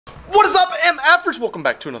What is up, MFers? Welcome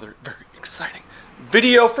back to another very exciting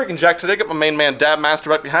video. Freaking Jack today. Got my main man, Dad Master,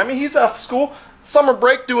 right behind me. He's off school. Summer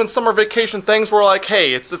break, doing summer vacation things. We're like,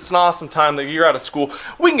 hey, it's an awesome time that you're out of school.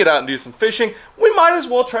 We can get out and do some fishing. We might as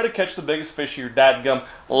well try to catch the biggest fish of your dadgum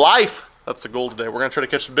life. That's the goal today. We're going to try to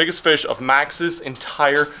catch the biggest fish of Max's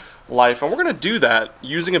entire life. And we're going to do that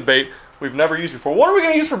using a bait we've never used before. What are we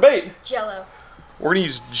going to use for bait? Jello. We're going to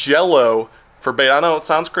use Jello for bait. I know it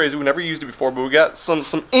sounds crazy. We never used it before, but we got some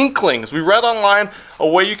inklings. We read online a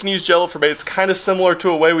way you can use Jello for bait. It's kind of similar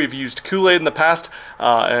to a way we've used Kool-Aid in the past,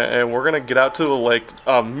 and we're going to get out to the lake,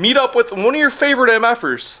 meet up with one of your favorite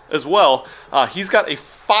MFers as well. He's got a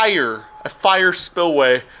fire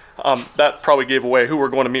Spillway. That probably gave away who we're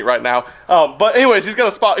going to meet right now. But anyways, he's got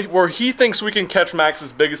a spot where he thinks we can catch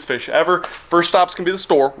Max's biggest fish ever. First stop's going to be the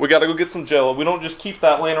store. We got to go get some Jello. We don't just keep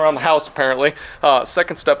that laying around the house, apparently.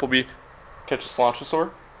 Second step will be catch a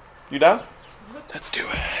cilantro. You down? Let's do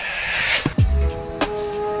it.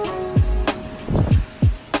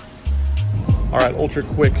 All right, ultra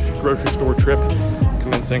quick grocery store trip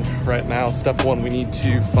commencing right now. Step one, we need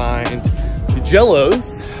to find the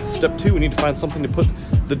Jellos. Step two, we need to find something to put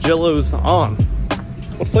the Jellos on.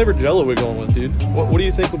 What flavor Jello are we going with, dude? What do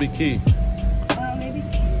you think will be key? Maybe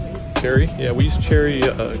cherry. Cherry? Yeah, we use cherry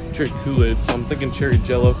Kool-Aid, so I'm thinking cherry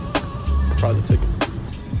Jello. I'll probably take it.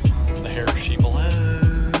 Hershey's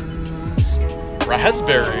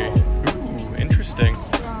raspberry. Ooh, interesting.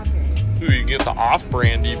 Ooh, you can get the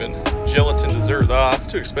off-brand even. Gelatin dessert. Oh, that's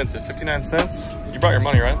too expensive. 59 cents? You brought your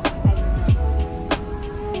money, right?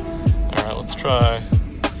 Alright, let's try.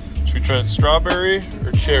 Should we try strawberry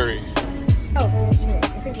or cherry? Oh, cherry.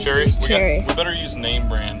 I think Cherry? Cherry. We better use name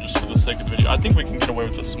brand just for the sake of the video. I think we can get away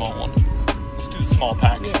with the small one. Let's do the small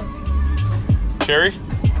pack. Yeah. Cherry?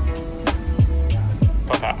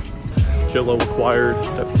 Papa. Jello required.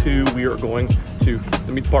 Step two, we are going to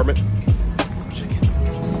the meat department. Let's get some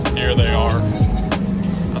chicken. Here they are.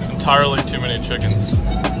 That's entirely too many chickens.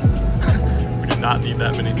 We do not need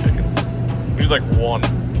that many chickens. We need like one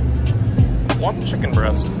chicken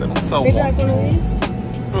breast. They don't sell Maybe one. like one of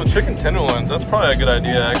these? Oh, chicken tenderloins. That's probably a good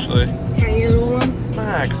idea, actually. Tiny little one.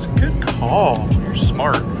 Max, good call. You're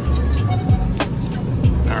smart.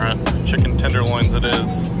 All right, chicken tenderloins it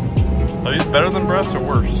is. Are these better than breasts or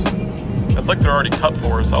worse? It's like they're already cut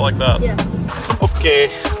for us. I like that. Yeah. Okay,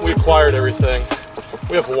 we acquired everything.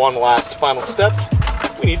 We have one last final step.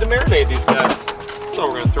 We need to marinate these guys. So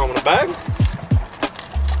we're going to throw them in a bag.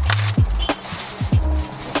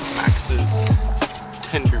 Max's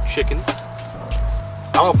tender chickens.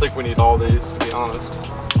 I don't think we need all these, to be honest.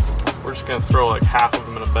 We're just going to throw like half of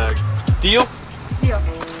them in a bag. Deal? Deal.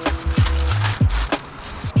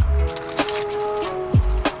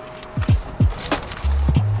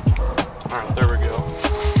 Alright, there we go.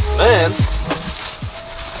 Then,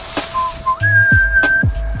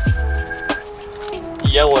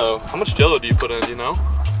 yellow. How much Jello do you put in, do you know?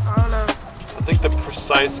 I don't know. I think the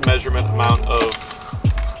precise measurement amount of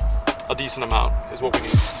a decent amount is what we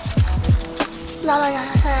need.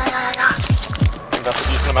 Think that's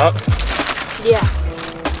a decent amount? Yeah.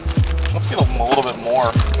 Let's get them a little bit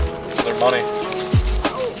more for their money.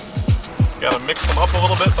 Gotta mix them up a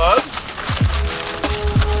little bit, bud.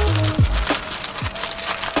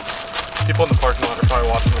 People in the parking lot are probably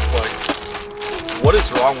watching this like, what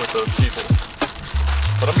is wrong with those people?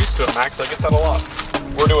 But I'm used to it, Max. I get that a lot.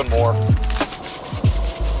 We're doing more.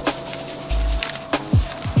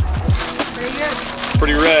 Pretty good.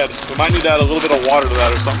 Pretty red. We might need to add a little bit of water to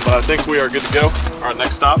that or something, but I think we are good to go. All right,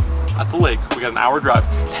 next stop at the lake. We got an hour drive.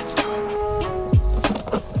 Let's do it.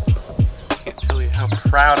 Can't tell you how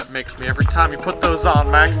proud it makes me every time you put those on,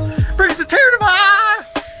 Max. Brings a tear to my eye.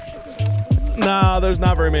 Nah, there's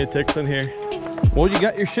not very many ticks in here. Well, you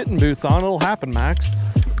got your shitting boots on. It'll happen, Max.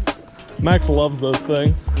 Max loves those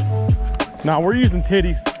things. Now we're using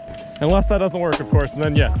titties. Unless that doesn't work, of course, and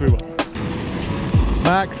then yes, we will.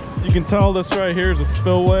 Max, you can tell this right here is a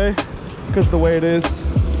Spillway because of the way it is.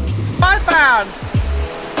 I found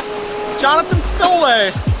Jonathan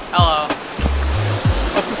Spillway. Hello.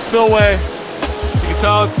 That's a Spillway. You can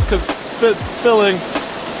tell it's because it's spilling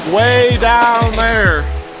way down there.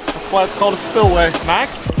 That's why it's called a Spillway.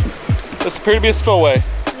 Max, this appears to be a Spillway.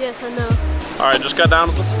 Yes, I know. All right, just got down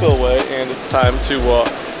to the Spillway, and it's time to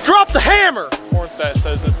drop the hammer. Hornstash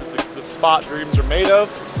says this is the spot dreams are made of.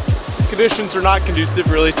 Conditions are not conducive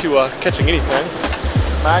really to catching anything.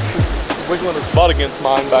 Max is wiggling his butt against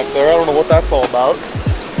mine back there. I don't know what that's all about.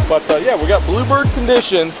 But yeah, we got bluebird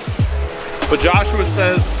conditions. But Joshua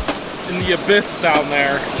says in the abyss down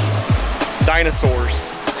there, dinosaurs.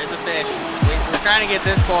 There's a fish. Wait for trying to get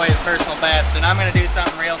this boy his personal best, and I'm gonna do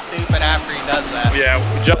something real stupid after he does that.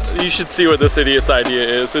 Yeah, you should see what this idiot's idea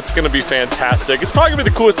is. It's gonna be fantastic. It's probably gonna be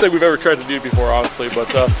the coolest thing we've ever tried to do before, honestly,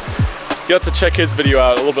 but you have to check his video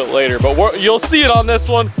out a little bit later. But you'll see it on this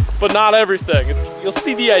one, but not everything. You'll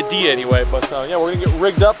see the idea anyway, but yeah, we're gonna get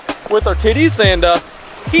rigged up with our titties and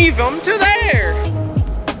heave them to there.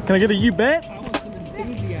 Can I get a you bet? I want some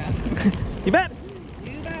enthusiasm. You bet.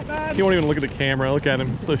 You bet, bud. He won't even look at the camera. Look at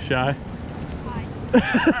him, he's so shy.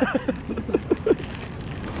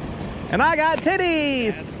 And I got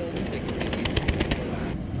titties!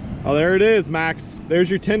 Oh, there it is, Max. There's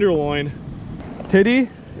your tenderloin. Titty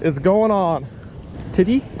is going on.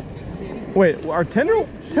 Titty? Wait, our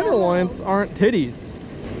tenderloins aren't titties.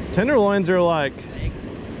 Tenderloins are like,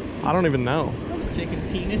 I don't even know. Chicken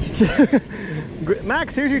penis.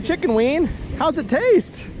 Max, here's your chicken ween. How's it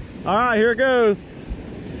taste? All right, here it goes.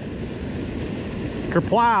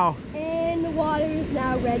 Kerplow. And the water is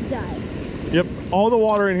now red dye. Yep, all the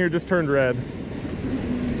water in here just turned red.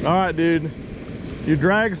 All right, dude. Your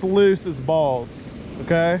drag's loose as balls,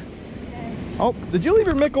 okay? Oh, did you leave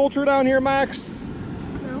your Mick Ultra down here, Max?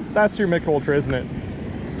 No. That's your Mick Ultra, isn't it?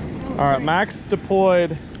 All right, Max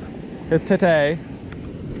deployed his tete.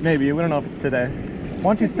 Maybe, we don't know if it's today.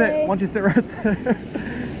 Why don't you sit right there?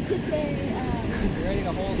 You're ready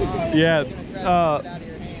to hold on. Yeah, You're gonna grab it out of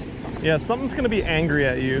your hands. yeah, something's gonna be angry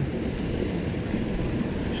at you.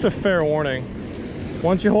 Just a fair warning.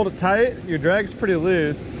 Once you hold it tight, your drag's pretty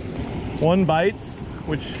loose. One bites,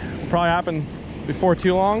 which will probably happen before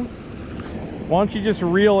too long. Why don't you just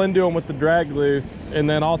reel into them with the drag loose, and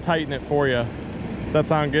then I'll tighten it for you. Does that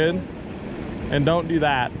sound good? And don't do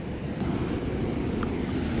that.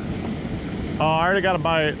 Oh, I already got a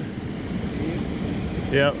bite.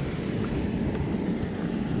 Yep.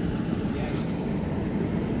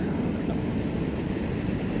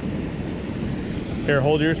 Here,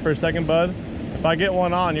 hold yours for a second, bud. If I get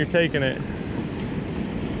one on, you're taking it.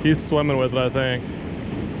 He's swimming with it, I think.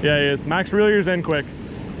 Yeah, he is. Max, reel yours in quick.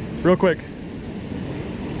 Real quick.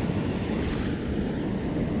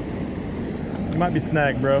 You might be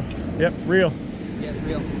snagged, bro. Yep, reel. Yeah, it's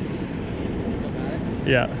real. Still got it?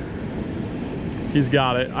 Yeah. He's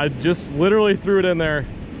got it. I just literally threw it in there.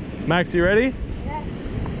 Max, you ready? Yeah.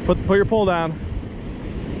 Put your pole down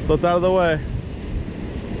so it's out of the way.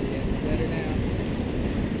 Yeah, set her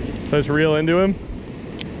down. So just reel into him.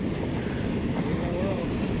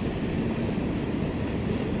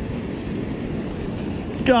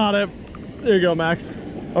 Got it. There you go, Max.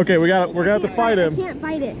 Okay, we're gonna have to fight him. I can't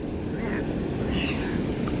fight it.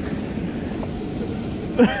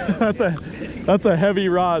 That's a heavy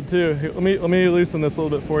rod too. Here, let me loosen this a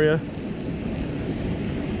little bit for you.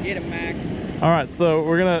 Get him, Max. All right, so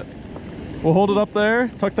we'll hold it up there,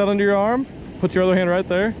 tuck that under your arm, put your other hand right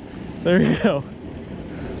there. There you go.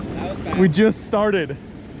 That was fast. We just started.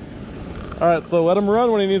 All right, so let him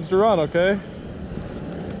run when he needs to run, okay?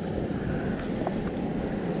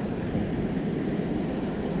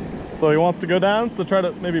 So he wants to go down, so try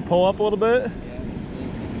to maybe pull up a little bit.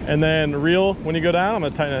 And then reel when you go down. I'm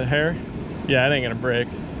gonna tighten the hair. Yeah, it ain't gonna break.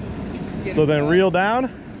 So then reel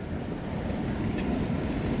down.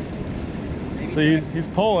 Maybe See, try, he's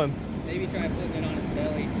pulling. maybe try putting it on his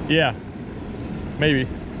belly. Yeah, maybe.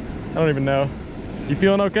 I don't even know. You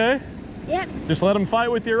feeling okay? Yep. Just let him fight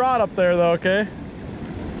with your rod up there though, okay?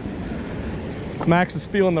 Max is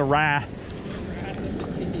feeling the wrath.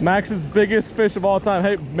 Max's biggest fish of all time.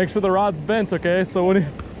 Hey, make sure the rod's bent, okay? So when he...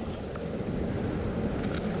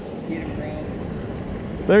 Get him,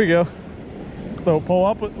 bro. There you go. So pull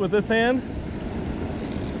up with this hand.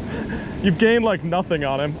 You've gained like nothing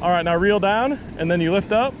on him. All right, now reel down and then you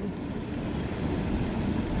lift up.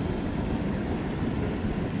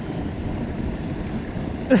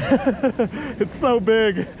 It's so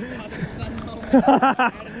big.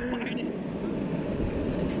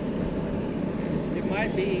 It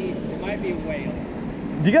might be a whale.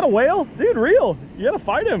 You got a whale? Dude, reel. You gotta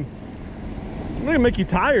fight him. I'm gonna make you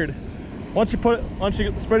tired. Why don't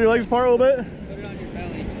you spread your legs apart a little bit? Put it on your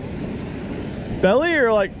belly. Belly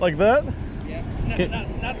or like that? Yeah.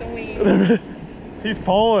 Not the wing. He's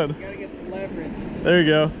pulling. You gotta get some leverage. There you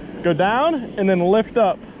go. Go down and then lift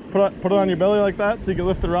up. Put it on your belly like that so you can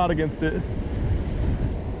lift the rod against it.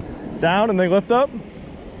 Down and then lift up.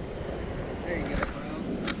 There you go,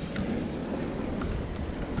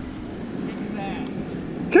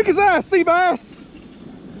 bro. Kick his ass, sea bass!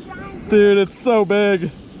 Dude, it's so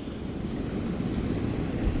big.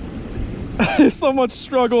 There's so much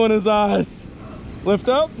struggle in his eyes. Lift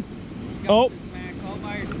up. Oh, This, Max, all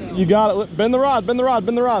by yourself. you got it. Bend the rod, bend the rod,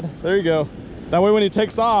 bend the rod. There you go. That way when he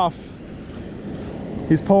takes off,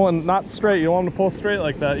 He's pulling not straight. You don't want him to pull straight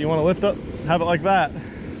like that. You want to lift up, have it like that.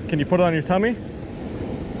 Can you put it on your tummy?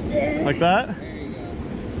 Like that? There you go.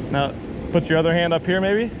 Now, put your other hand up here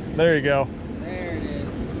maybe. There you go. There it is.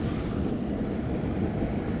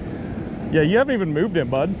 Yeah, you haven't even moved him,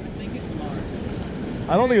 bud. I think it's smart.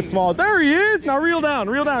 I don't think it's small. There he is! Now reel down,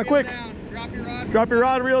 quick. Down. Drop your rod. Drop your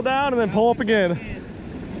rod, reel down, and then pull up again.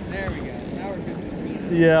 There we go. Now we're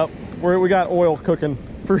good. Yeah, we got oil cooking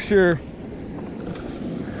for sure.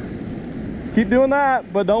 Keep doing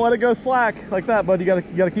that, but don't let it go slack like that, bud. You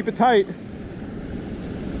gotta keep it tight. What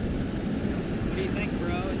do you think, bro?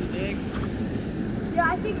 Is it big? Yeah,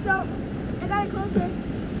 I think so. I got it closer.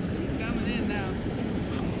 He's coming in now.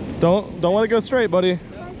 Don't let it go straight, buddy.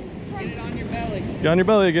 Nope. Get it on your belly. Get on your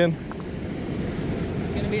belly again.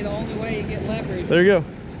 It's gonna be the only way you get leverage. There you go.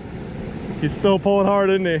 He's still pulling hard,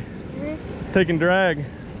 isn't he? It's taking drag.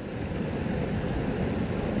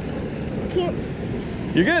 Can't.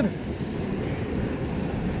 You're good.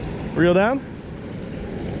 Reel down.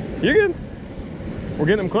 You're good. We're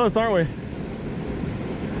getting him close, aren't we?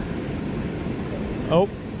 Oh,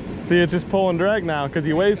 see, it's just pulling drag now because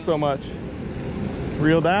he weighs so much.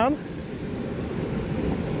 Reel down.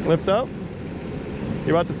 Lift up.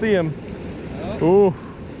 You're about to see him. Oh, Ooh,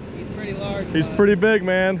 he's pretty large. he's bud. pretty big,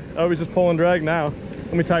 man. Oh, he's just pulling drag now.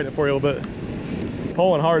 Let me tighten it for you a little bit.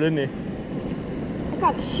 Pulling hard, isn't he? I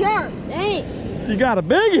got a shark. Dang. You got a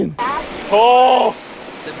big one. Oh!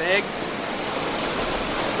 Is it big?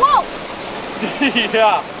 Whoa!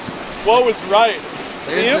 Yeah. Whoa is right.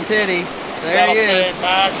 See There's him? the titty. Is There that he a babe, is.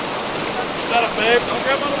 Max? Is that a babe? Don't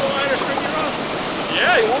grab onto the line or string your own.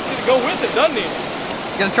 Yeah, he wants you to go with it, doesn't he?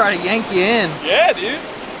 He's gonna try to yank you in. Yeah, dude.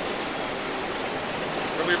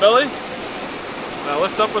 Rub your belly. Now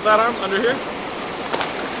lift up with that arm under here.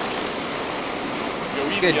 Go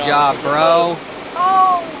easy Good on job, him. bro.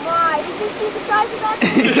 Oh my! Did you see the size of that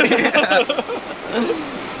thing?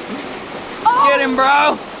 Oh! Get him,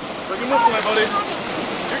 bro. Bring him this way, buddy.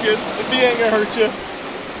 You're good. The bee ain't gonna hurt you.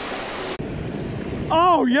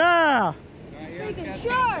 Oh, yeah! Freaking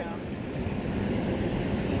shark!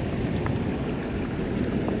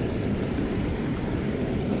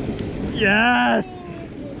 Yes!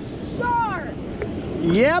 Shark!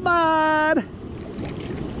 Yeah, bud!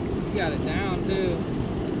 You got it down, too.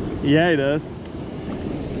 Yeah, he does.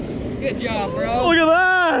 Good job, bro. Look at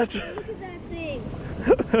that! Look at that thing.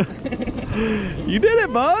 You did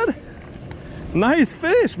it, bud! Nice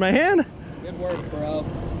fish, man! Good work, bro.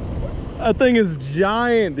 That thing is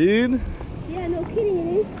giant, dude. Yeah, no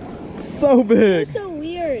kidding, it is. So big. It's so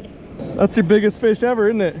weird. That's your biggest fish ever,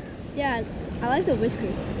 isn't it? Yeah, I like the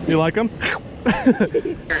whiskers. You like them?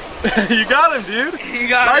 You got him, dude. You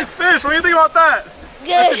got Nice fish. What do you think about that?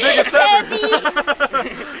 Good. That's your biggest ever.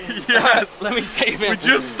 Yes. Let me save him. We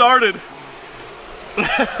just started.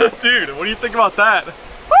 Dude, what do you think about that?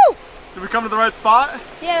 Woo! Did we come to the right spot?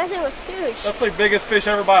 Yeah, that thing was huge. That's the biggest fish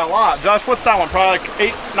ever by a lot. Josh, what's that one? Probably like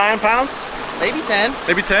 8, 9 pounds? Maybe 10.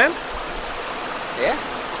 Maybe 10? Yeah,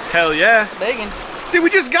 Hell yeah. big one. Dude, we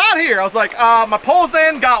just got here. I was like, my pole's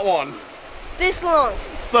in, got one. This long.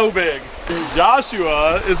 So big.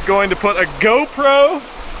 Joshua is going to put a GoPro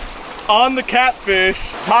on the catfish,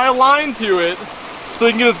 tie a line to it so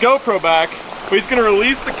he can get his GoPro back, but he's gonna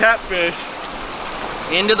release the catfish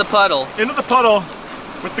Into the puddle. into the puddle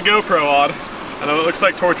with the GoPro on. I know it looks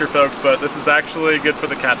like torture, folks, but this is actually good for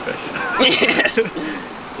the catfish. Yes.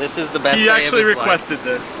 This is the best He day actually of his requested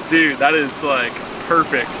this. Dude, that is like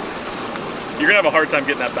perfect. You're gonna have a hard time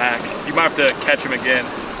getting that back. You might have to catch him again.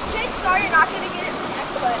 Chase started not gonna get it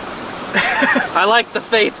next foot. life. I like the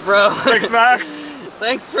faith, bro. Thanks, Max.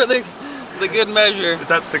 Thanks for the good measure. Is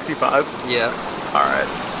that 65? Yeah. All right.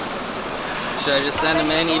 Should I just send him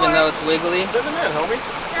in even though it's wiggly? Send him in, homie.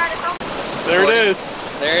 Dad, how There it is.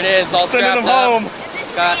 There it is, all Sending strapped him home. up. if this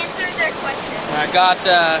Got- answers their question? I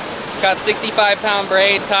got 65-pound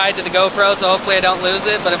braid tied to the GoPro, so hopefully I don't lose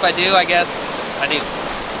it. But if I do, I guess I do.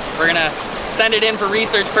 We're gonna send it in for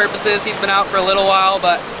research purposes. He's been out for a little while,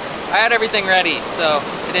 but I had everything ready, so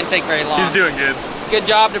it didn't take very long. He's doing good. Good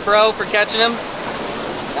job to Bro for catching him.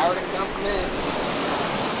 Now we're gonna dump him in.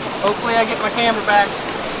 Hopefully I get my camera back.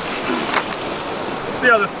 See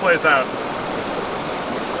how this plays out.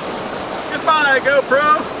 Goodbye,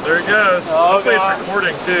 GoPro. There it goes. Oh, Hopefully God. it's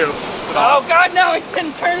recording too. Oh God, no, he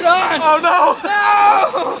didn't turn it on. Oh no!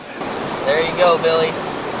 No! There you go, Billy.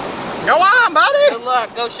 Go on, buddy! Good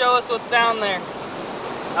luck. Go show us what's down there.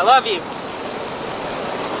 I love you.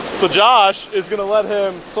 So Josh is gonna let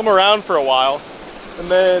him swim around for a while, and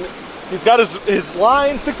then he's got his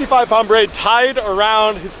line 65-pound braid tied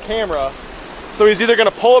around his camera. So he's either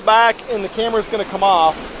gonna pull it back and the camera's gonna come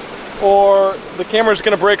off, or the camera's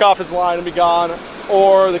gonna break off his line and be gone,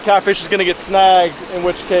 or the catfish is gonna get snagged, in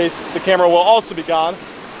which case the camera will also be gone.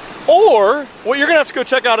 Or what you're gonna have to go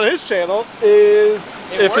check out on his channel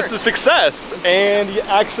is if it's a success and he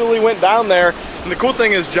actually went down there. And the cool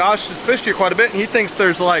thing is Josh has fished here quite a bit and he thinks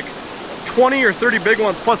there's like 20 or 30 big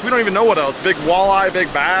ones, plus we don't even know what else. Big walleye,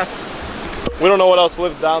 big bass. We don't know what else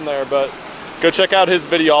lives down there, but go check out his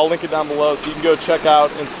video. I'll link it down below so you can go check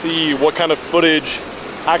out and see what kind of footage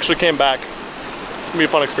actually came back. It's gonna be a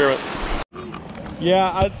fun experiment.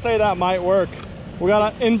 Yeah, I'd say that might work. We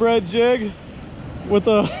got an inbred jig with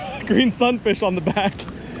a green sunfish on the back.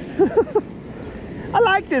 I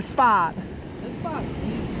like this spot. This spot.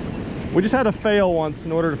 We just had to fail once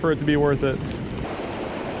in order for it to be worth it.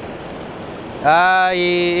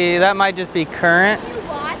 Yeah, that might just be current. You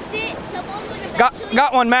lost it. Someone would eventually...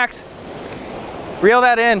 Got one, Max. Reel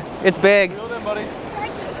that in. It's big. Reel it in, buddy.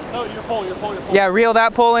 No, your pole. Yeah, reel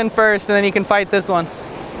that pole in first, and then you can fight this one.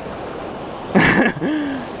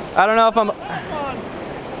 I don't know if I'm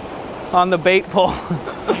on the bait pole.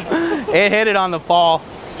 It hit it on the fall.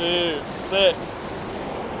 Dude, sick.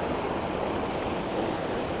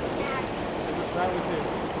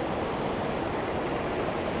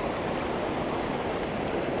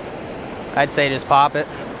 I'd say just pop it.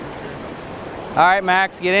 All right,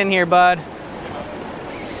 Max, get in here, bud.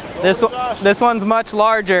 This one's much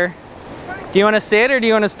larger. Do you want to sit or do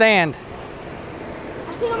you want to stand? I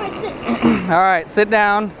think I might sit. All right, sit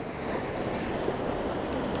down.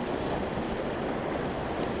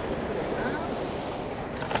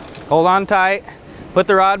 Hold on tight. Put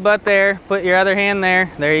the rod butt there. Put your other hand there.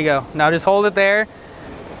 There you go. Now just hold it there.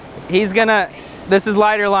 This is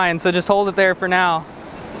lighter line, so just hold it there for now.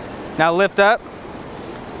 Now lift up.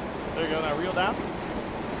 There you go, now reel down.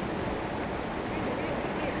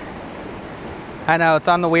 I know, it's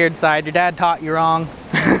on the weird side. Your dad taught you wrong.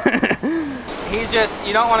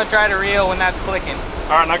 You don't want to try to reel when that's clicking.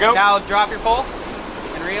 All right, now go. Now drop your pole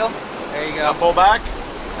and reel. There you go. Now pull back.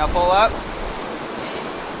 Now pull up.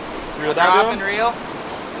 Reel Drop down. and reel.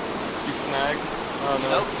 He snags. Oh no,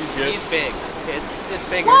 Nope. he's good. He's big. It's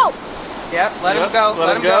bigger. Whoa! Yep, let him go.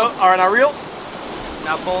 Let him go. All right, now reel.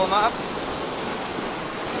 Now pull him up.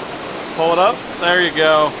 Pull it up. There you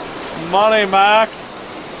go. Money, Max.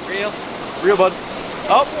 Reel. Reel, bud.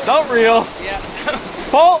 Oh, don't reel. Yeah.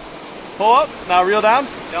 Pull. Pull up. Now reel down.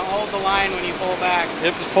 Don't hold the line when you pull back.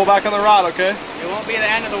 Yep, just pull back on the rod, okay? It won't be the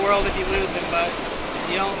end of the world if you lose him, but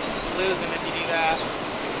you don't lose him if you do that.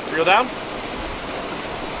 Reel down.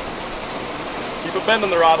 Keep a bend on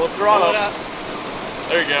the rod. Lift the rod Pull it up. up.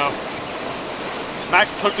 There you go. Max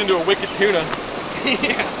is hooked into a wicked tuna.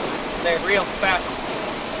 Yeah. There, reel, fast.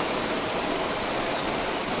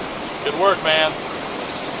 Good work, man.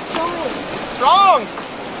 Strong!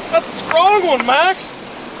 That's a strong one, Max!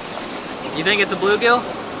 You think it's a bluegill?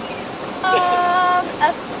 A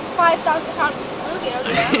 5,000-pound bluegill,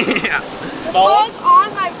 yeah. Yeah. The Small bug's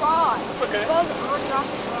on my rod. It's okay. The bug's on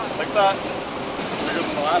Josh's rod. Like that. Bigger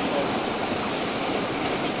than the last one.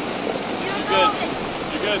 You're good.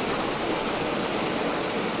 You're good.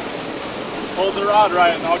 Just hold the rod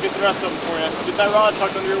right and I'll get the rest of them for you. Get that rod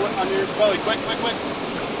tucked under your belly. Quick, quick, quick.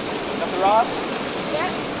 Got the rod? Yeah.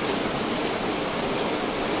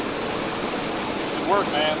 Good work,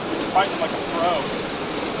 man. You're fighting like a pro.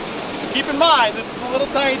 Keep in mind, this is a little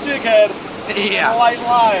tiny jig head. Yeah. A light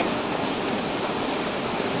line.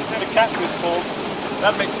 Just had a catfish pull.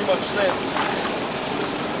 That'd make too much sense.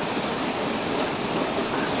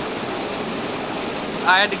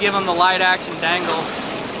 I had to give him the light action dangle.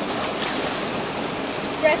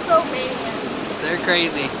 They're so maniac. They're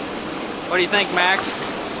crazy. What do you think, Max?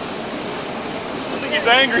 I think he's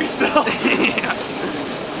angry still. Yeah.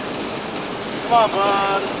 Come on,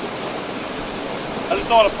 bud. I just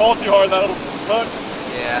don't want to pull too hard, that'll hook.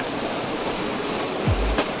 Yeah.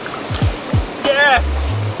 Yes!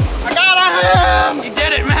 I got him! You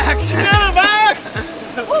did it, Max! You did it, Max!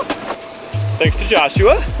 Thanks to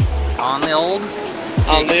Joshua. On the old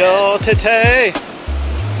On the old tete. Here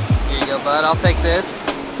you go, bud. I'll take this.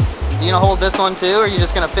 You gonna hold this one too, or are you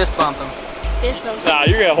just gonna fist bump him? Fist bump. Nah,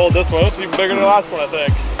 you're gonna hold this one. It's even bigger than the last one, I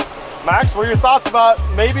think. Max, what are your thoughts about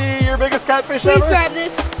maybe your biggest catfish ever? Please grab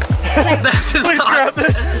this. That's his Please thought. grab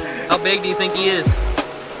this. How big do you think he is?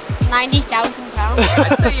 90,000 pounds.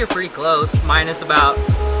 I'd say you're pretty close, minus about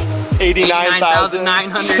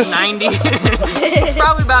 89,990. It's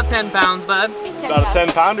probably about 10 pounds, bud. About a 10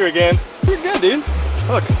 pounder again. You're good, dude.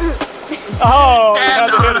 Look. Oh, you had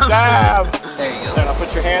to hit a dab. There you go. Then I'll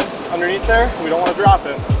put your hand underneath there. We don't want to drop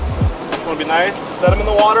it. Just want to be nice. Set him in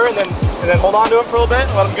the water and then hold on to him for a little bit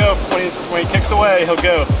and let him go. When he kicks away, he'll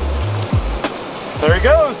go. There he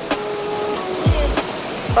goes.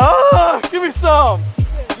 Ah, give me some.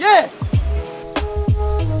 Yes.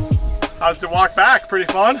 How does it walk back?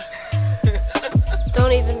 Pretty fun.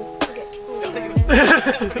 Don't even.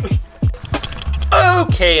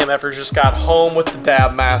 Okay, MFers just got home with the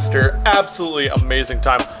Dab Master. Absolutely amazing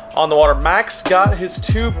time on the water. Max got his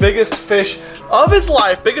 2 biggest fish of his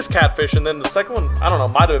life, biggest catfish, and then the second one, I don't know,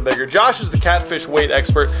 might have been bigger. Josh is the catfish weight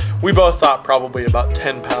expert. We both thought probably about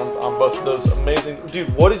 10 pounds on both of those. Amazing.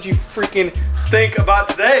 Dude, what did you freaking think about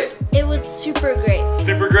today? It was super great.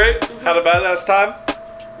 Super great? Had a badass time?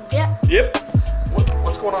 Yep. Yep.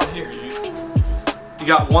 What's going on here, dude? You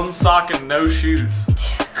got 1 sock and no shoes.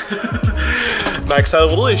 Max had a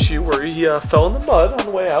little issue where he fell in the mud on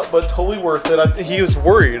the way out, but totally worth it. He was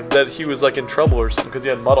worried that he was like in trouble or something because he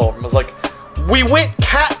had mud all over him. I was like, we went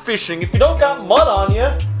catfishing. If you don't got mud on you,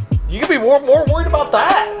 you can be more worried about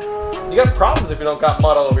that. You got problems if you don't got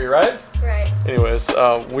mud all over you, right? Right. Anyways,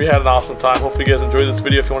 we had an awesome time. Hopefully you guys enjoyed this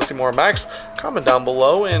video. If you want to see more of Max, comment down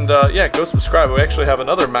below, and yeah, go subscribe. We actually have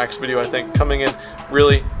another Max video, I think, coming in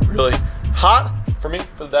really, really hot for me,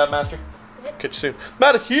 for the Dab Master. Catch you soon. I'm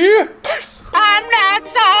out of here. Peace. I'm not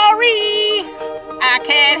sorry. I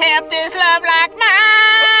can't help this love like